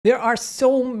There are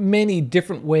so many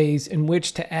different ways in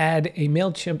which to add a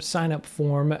Mailchimp sign-up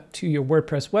form to your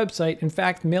WordPress website. In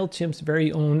fact, Mailchimp's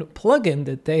very own plugin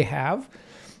that they have.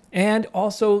 And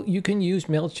also you can use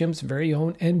Mailchimp's very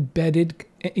own embedded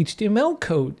HTML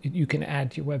code that you can add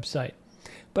to your website.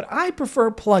 But I prefer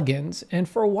plugins, and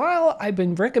for a while I've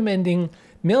been recommending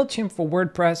Mailchimp for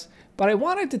WordPress, but I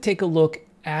wanted to take a look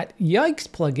at Yikes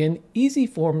plugin, Easy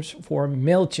Forms for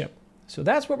Mailchimp. So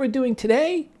that's what we're doing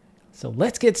today. So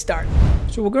let's get started.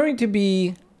 So we're going to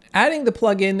be adding the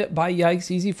plugin by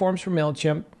Yikes, Easy Forms for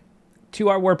Mailchimp, to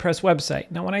our WordPress website.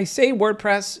 Now, when I say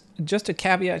WordPress, just a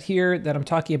caveat here that I'm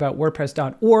talking about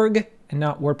WordPress.org and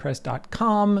not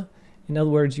WordPress.com. In other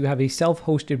words, you have a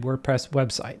self-hosted WordPress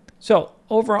website. So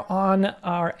over on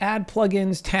our Add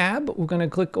Plugins tab, we're going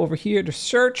to click over here to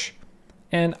search,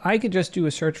 and I could just do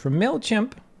a search for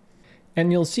Mailchimp,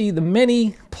 and you'll see the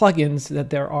many plugins that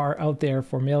there are out there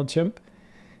for Mailchimp.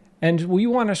 And we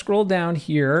want to scroll down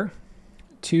here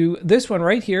to this one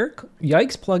right here,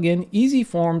 Yikes plugin, Easy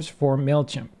Forms for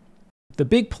Mailchimp. The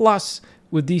big plus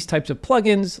with these types of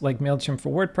plugins like Mailchimp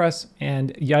for WordPress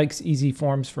and Yikes Easy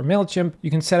Forms for Mailchimp,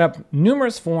 you can set up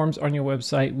numerous forms on your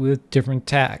website with different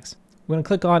tags. We're going to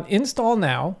click on Install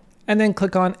Now and then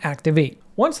click on Activate.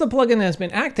 Once the plugin has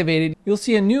been activated, you'll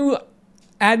see a new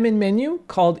admin menu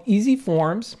called Easy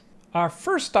Forms. Our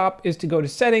first stop is to go to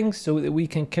Settings so that we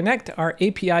can connect our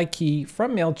API key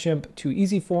from Mailchimp to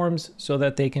Easy Forms so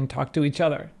that they can talk to each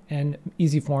other. And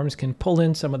Easy Forms can pull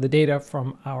in some of the data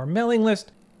from our mailing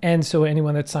list. And so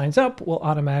anyone that signs up will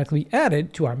automatically add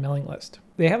it to our mailing list.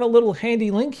 They have a little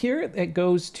handy link here that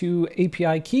goes to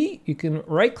API key. You can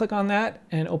right click on that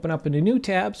and open up in a new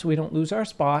tab so we don't lose our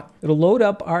spot. It'll load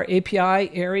up our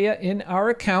API area in our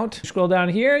account. Scroll down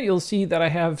here, you'll see that I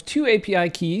have two API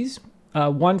keys.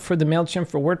 One for the Mailchimp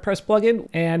for WordPress plugin,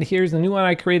 and here's the new one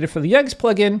I created for the Yikes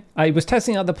plugin. I was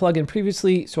testing out the plugin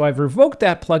previously, so I've revoked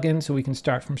that plugin so we can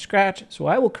start from scratch. So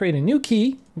I will create a new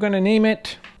key. I'm going to name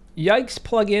it Yikes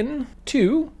plugin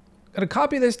 2. I'm going to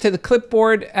copy this to the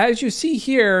clipboard. As you see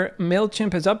here,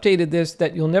 Mailchimp has updated this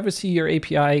that you'll never see your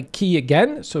API key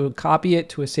again. So copy it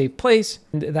to a safe place.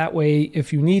 And that way,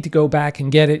 if you need to go back and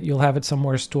get it, you'll have it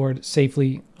somewhere stored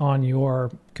safely on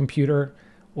your computer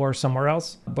or somewhere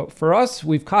else. But for us,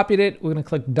 we've copied it. We're going to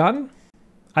click Done.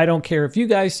 I don't care if you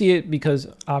guys see it because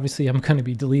obviously I'm going to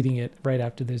be deleting it right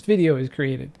after this video is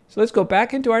created. So let's go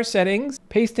back into our settings,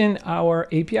 paste in our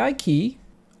API key.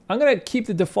 I'm going to keep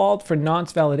the default for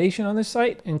nonce validation on this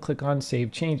site and click on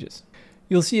Save Changes.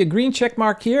 You'll see a green check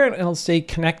mark here and it'll say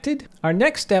Connected. Our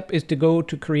next step is to go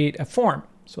to create a form.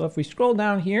 So if we scroll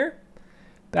down here,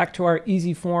 back to our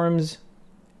Easy Forms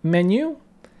menu,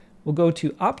 we'll go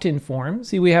to opt-in form.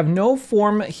 See, we have no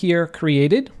form here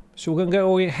created. So we're going to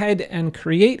go ahead and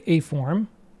create a form.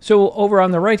 So over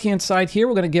on the right-hand side here,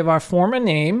 we're going to give our form a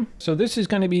name. So this is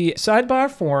going to be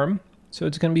sidebar form. So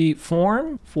it's going to be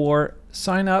form for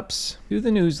signups to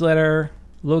the newsletter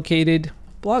located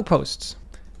blog posts.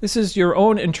 This is your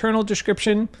own internal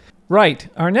description. Right.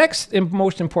 Our next and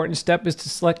most important step is to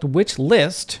select which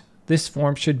list this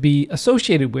form should be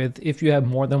associated with if you have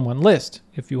more than one list.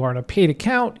 If you are on a paid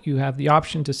account, you have the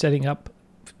option to setting up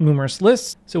numerous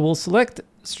lists. So we'll select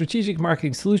Strategic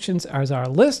Marketing Solutions as our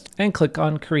list and click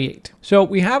on Create. So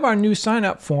we have our new sign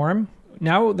up form.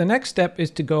 Now the next step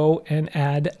is to go and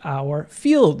add our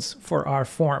fields for our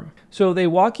form. So they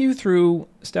walk you through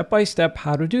step by step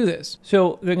how to do this.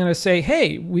 So they're going to say,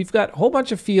 hey, we've got a whole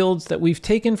bunch of fields that we've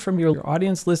taken from your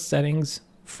audience list settings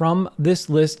from this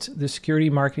list, the Security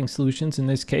Marketing Solutions in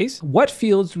this case. What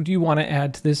fields do you want to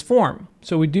add to this form?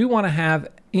 So we do want to have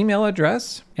email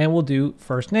address, and we'll do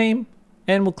first name,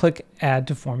 and we'll click Add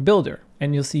to Form Builder.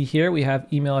 And you'll see here we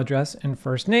have email address and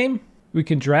first name. We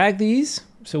can drag these.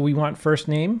 So we want first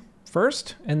name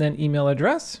first and then email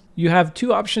address. You have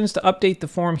two options to update the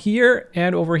form here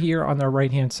and over here on the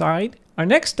right-hand side. Our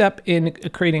next step in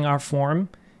creating our form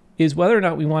is whether or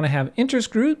not we want to have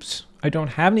interest groups. I don't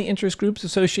have any interest groups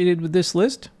associated with this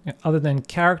list other than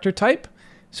character type.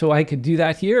 So I could do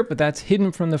that here, but that's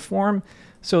hidden from the form.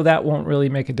 So that won't really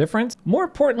make a difference. More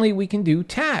importantly, we can do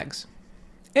tags.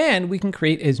 And we can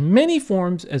create as many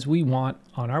forms as we want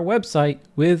on our website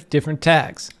with different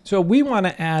tags. So we want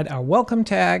to add our welcome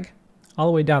tag all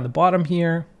the way down the bottom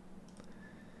here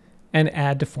and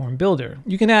add to form builder.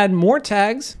 You can add more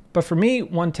tags, but for me,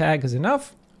 one tag is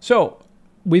enough. So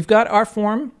we've got our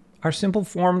form, our simple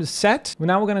form set.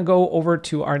 Now we're going to go over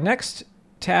to our next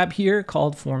tab here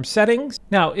called Form Settings.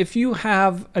 Now, if you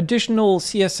have additional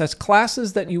CSS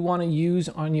classes that you want to use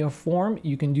on your form,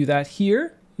 you can do that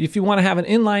here. If you want to have an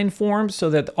inline form so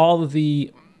that all of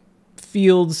the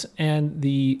fields and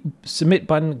the submit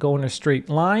button go in a straight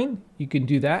line, you can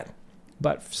do that.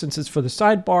 But since it's for the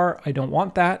sidebar, I don't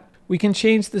want that. We can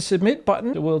change the submit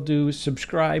button. We'll do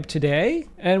subscribe today.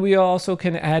 And we also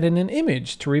can add in an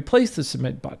image to replace the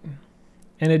submit button.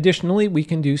 And additionally, we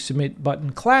can do submit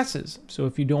button classes. So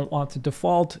if you don't want the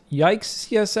default Yikes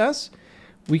CSS,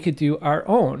 we could do our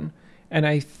own. And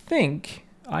I think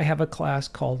I have a class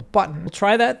called button. We'll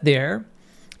try that there.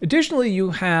 Additionally,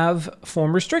 you have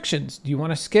form restrictions. Do you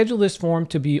want to schedule this form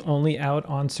to be only out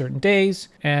on certain days?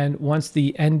 And once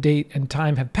the end date and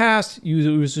time have passed,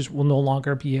 users will no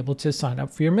longer be able to sign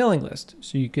up for your mailing list.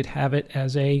 So you could have it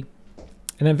as an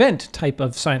event type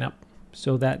of sign up,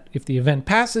 so that if the event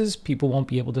passes, people won't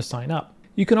be able to sign up.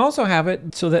 You can also have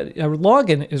it so that a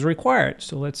login is required.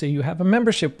 So let's say you have a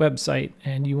membership website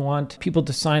and you want people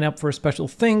to sign up for a special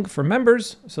thing for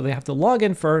members. So they have to log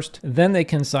in first, then they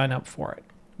can sign up for it.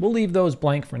 We'll leave those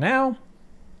blank for now.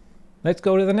 Let's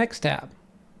go to the next tab,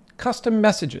 custom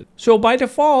messages. So by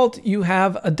default, you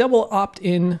have a double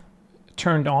opt-in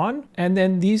turned on, and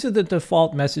then these are the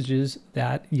default messages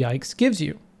that Yikes gives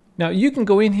you. Now you can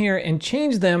go in here and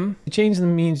change them. Change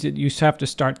them means that you have to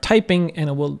start typing and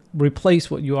it will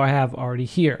replace what you have already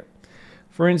here.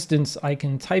 For instance, I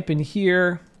can type in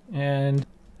here and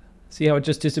see how it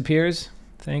just disappears.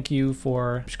 Thank you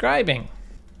for subscribing.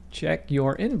 Check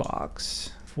your inbox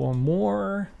for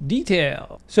more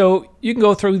detail. So you can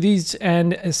go through these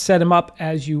and set them up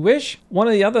as you wish. One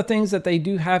of the other things that they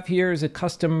do have here is a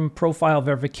custom profile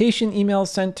verification email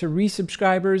sent to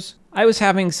resubscribers. I was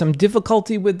having some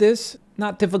difficulty with this.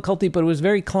 Not difficulty, but it was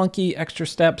very clunky, extra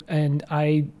steps, and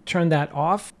I turned that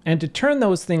off. And to turn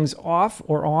those things off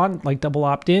or on, like double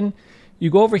opt-in, you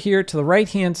go over here to the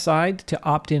right-hand side to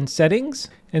opt-in settings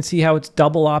and see how it's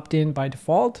double opt-in by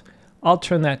default. I'll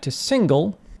turn that to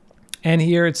single. And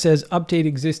here it says update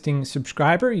existing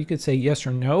subscriber. You could say yes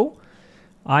or no.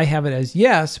 I have it as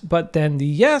yes, but then the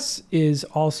yes is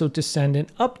also to send an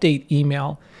update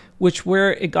email, which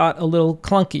where it got a little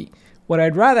clunky. What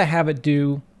I'd rather have it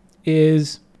do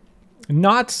is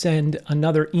not send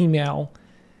another email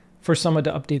for someone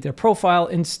to update their profile.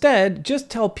 Instead, just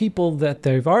tell people that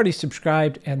they've already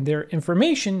subscribed and their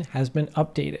information has been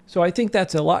updated. So I think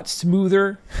that's a lot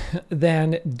smoother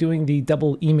than doing the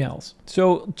double emails.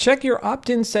 So check your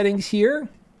opt-in settings here.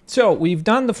 So we've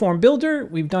done the form builder,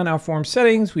 we've done our form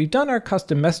settings, we've done our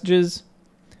custom messages.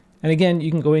 And again,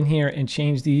 you can go in here and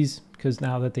change these because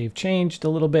now that they've changed a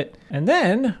little bit. And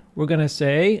then we're gonna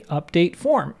say update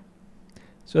form.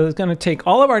 So it's gonna take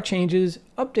all of our changes,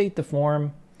 update the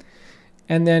form,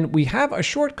 and then we have a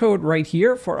shortcode right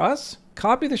here for us.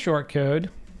 Copy the shortcode.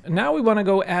 Now we want to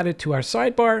go add it to our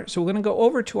sidebar. So we're going to go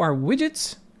over to our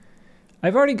widgets.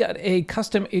 I've already got a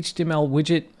custom HTML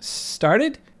widget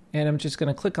started, and I'm just going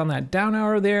to click on that down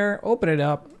arrow there, open it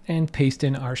up, and paste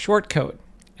in our shortcode,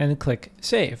 and click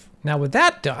save. Now with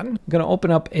that done, I'm going to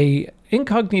open up a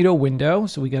incognito window.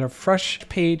 So we get a fresh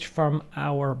page from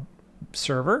our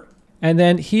server. And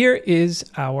then here is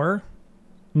our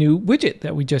new widget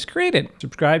that we just created.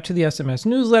 Subscribe to the SMS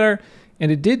newsletter,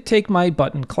 and it did take my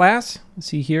button class.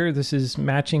 See here, this is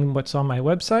matching what's on my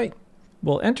website.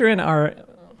 We'll enter in our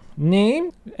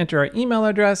name, enter our email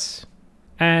address,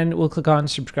 and we'll click on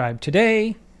subscribe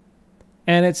today.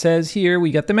 And it says here,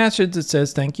 we get the message that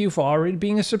says, thank you for already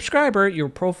being a subscriber. Your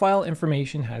profile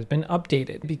information has been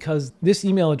updated, because this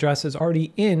email address is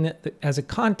already in as a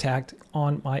contact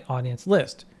on my audience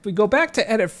list. If we go back to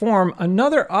edit form,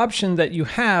 another option that you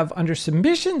have under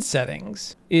submission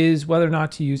settings is whether or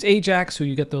not to use Ajax, so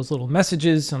you get those little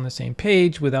messages on the same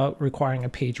page without requiring a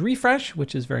page refresh,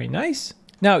 which is very nice.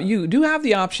 Now you do have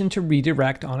the option to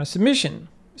redirect on a submission.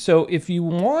 So if you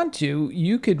want to,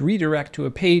 you could redirect to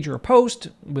a page or a post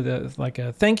with like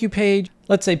a thank you page.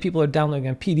 Let's say people are downloading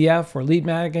a PDF or lead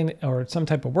magnet or some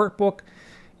type of workbook,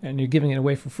 and you're giving it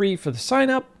away for free for the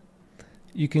sign up.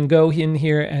 You can go in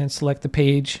here and select the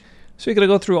page. So you're going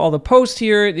to go through all the posts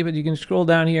here, but you can scroll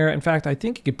down here. In fact, I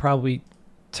think you could probably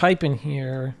type in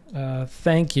here,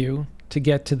 thank you, to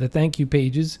get to the thank you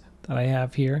pages that I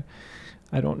have here.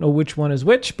 I don't know which one is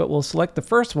which, but we'll select the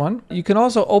first one. You can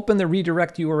also open the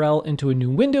redirect URL into a new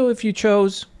window if you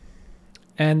chose.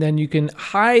 And then you can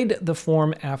hide the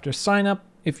form after sign up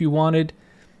if you wanted.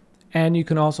 And you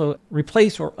can also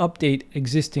replace or update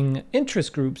existing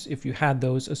interest groups if you had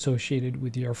those associated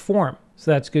with your form.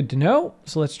 So that's good to know.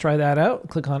 So let's try that out.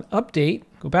 Click on update,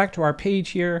 go back to our page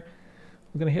here.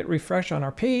 We're going to hit refresh on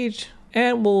our page,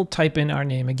 and we'll type in our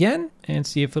name again and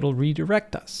see if it'll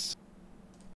redirect us.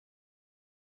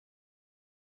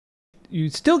 You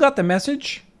still got the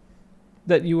message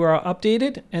that you are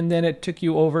updated, and then it took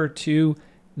you over to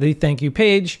the thank you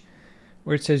page.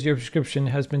 where it says your subscription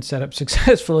has been set up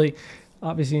successfully.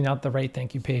 Obviously not the right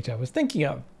thank you page I was thinking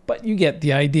of, but you get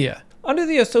the idea. Under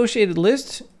the associated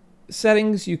list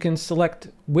settings, you can select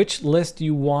which list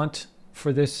you want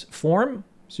for this form,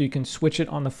 so you can switch it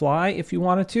on the fly if you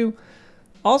wanted to.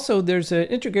 Also, there's an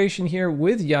integration here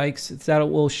with Yikes that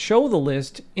will show the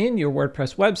list in your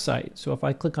WordPress website. So if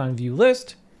I click on View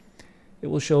List, it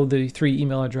will show the 3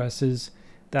 email addresses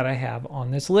that I have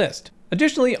on this list.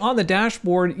 Additionally, on the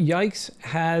dashboard, Yikes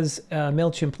has a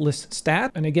Mailchimp list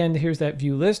stat. And again, here's that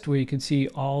view list where you can see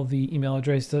all the email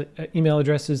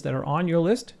addresses that are on your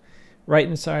list right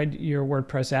inside your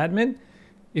WordPress admin.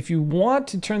 If you want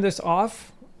to turn this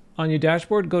off on your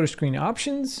dashboard, go to Screen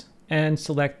Options and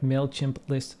select Mailchimp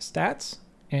list stats,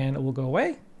 and it will go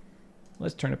away.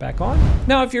 Let's turn it back on.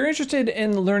 Now, if you're interested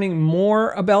in learning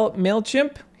more about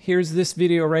Mailchimp, here's this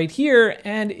video right here.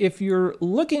 And if you're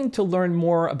looking to learn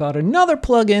more about another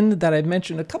plugin that I've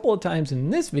mentioned a couple of times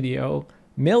in this video,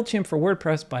 Mailchimp for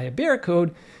WordPress by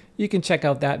Ibericode, you can check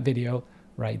out that video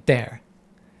right there.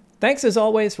 Thanks as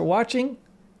always for watching.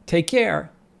 Take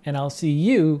care, and I'll see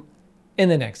you in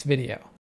the next video.